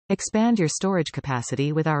Expand your storage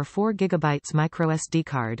capacity with our 4GB microSD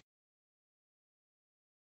card.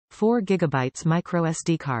 4GB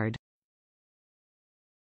microSD card.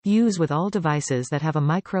 Use with all devices that have a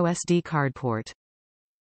microSD card port.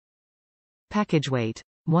 Package weight: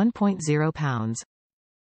 1.0 pounds.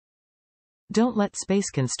 Don't let space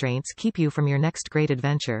constraints keep you from your next great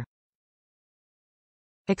adventure.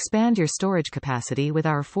 Expand your storage capacity with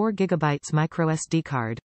our 4GB microSD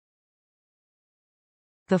card.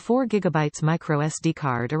 The 4GB microSD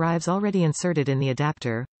card arrives already inserted in the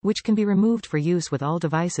adapter, which can be removed for use with all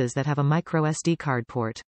devices that have a microSD card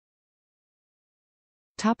port.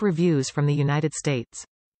 Top reviews from the United States.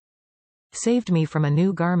 Saved me from a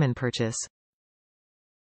new Garmin purchase.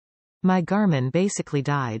 My Garmin basically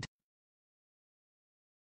died.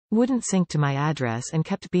 Wouldn't sync to my address and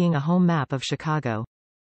kept being a home map of Chicago.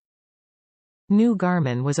 New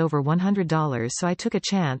Garmin was over $100, so I took a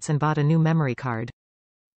chance and bought a new memory card.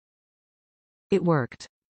 It worked.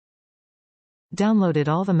 Downloaded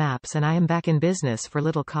all the maps and I am back in business for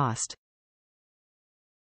little cost.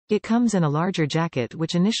 It comes in a larger jacket,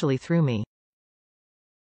 which initially threw me.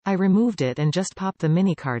 I removed it and just popped the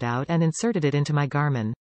mini card out and inserted it into my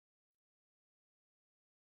Garmin.